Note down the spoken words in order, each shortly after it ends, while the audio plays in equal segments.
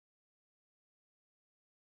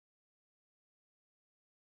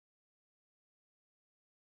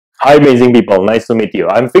Hi amazing people, nice to meet you.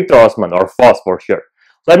 I'm Victor Osman, or VOS for short.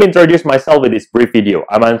 So let me introduce myself with this brief video.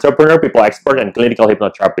 I'm an entrepreneur, people expert, and clinical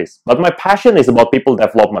hypnotherapist. But my passion is about people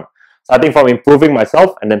development, starting from improving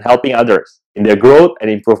myself and then helping others in their growth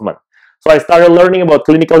and improvement. So I started learning about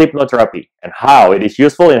clinical hypnotherapy and how it is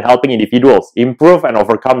useful in helping individuals improve and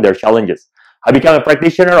overcome their challenges. I became a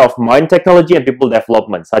practitioner of mind technology and people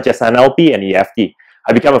development, such as NLP and EFT.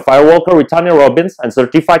 I became a firewalker with Tony Robbins and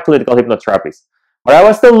certified clinical hypnotherapist. But I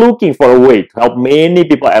was still looking for a way to help many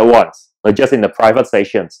people at once, not just in the private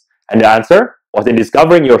sessions. And the answer was in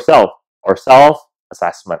discovering yourself, or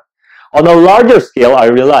self-assessment. On a larger scale, I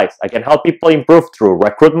realized I can help people improve through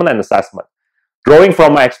recruitment and assessment. Drawing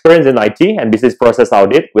from my experience in IT and business process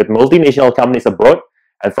audit with multinational companies abroad,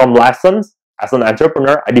 and from lessons as an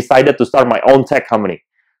entrepreneur, I decided to start my own tech company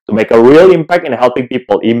to make a real impact in helping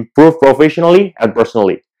people improve professionally and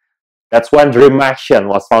personally. That's when DreamAxtion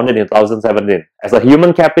was founded in 2017 as a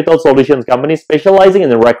human capital solutions company specializing in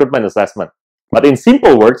the recruitment assessment. But in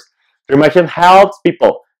simple words, DreamAxtion helps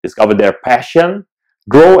people discover their passion,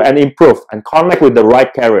 grow and improve, and connect with the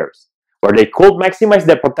right careers where they could maximize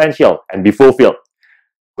their potential and be fulfilled.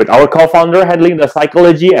 With our co-founder handling the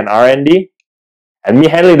psychology and R&D, and me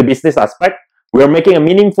handling the business aspect, we are making a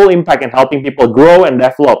meaningful impact in helping people grow and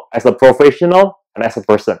develop as a professional and as a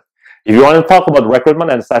person. If you want to talk about recruitment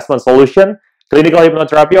and assessment solution, clinical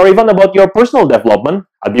hypnotherapy, or even about your personal development,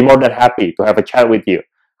 I'd be more than happy to have a chat with you.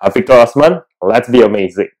 I'm Victor Osman. Let's be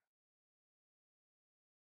amazing.